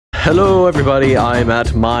Hello everybody, I'm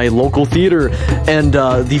at my local theater, and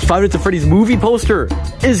the Five Nights at Freddy's movie poster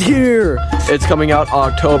is here! It's coming out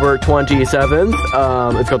October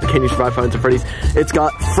 27th. It's got the Can You Survive Five Nights at Freddy's. It's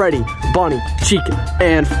got Freddy, Bonnie, Chica,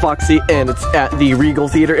 and Foxy, and it's at the Regal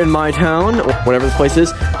Theater in my town, whatever this place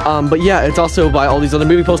is. But yeah, it's also by all these other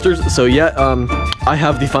movie posters, so yeah, I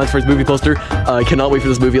have the Five Nights at Freddy's movie poster. I cannot wait for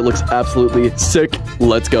this movie, it looks absolutely sick.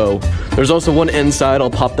 Let's go. There's also one inside,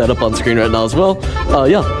 I'll pop that up on screen right now as well.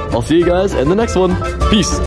 Yeah, I'll see you guys in the next one. Peace.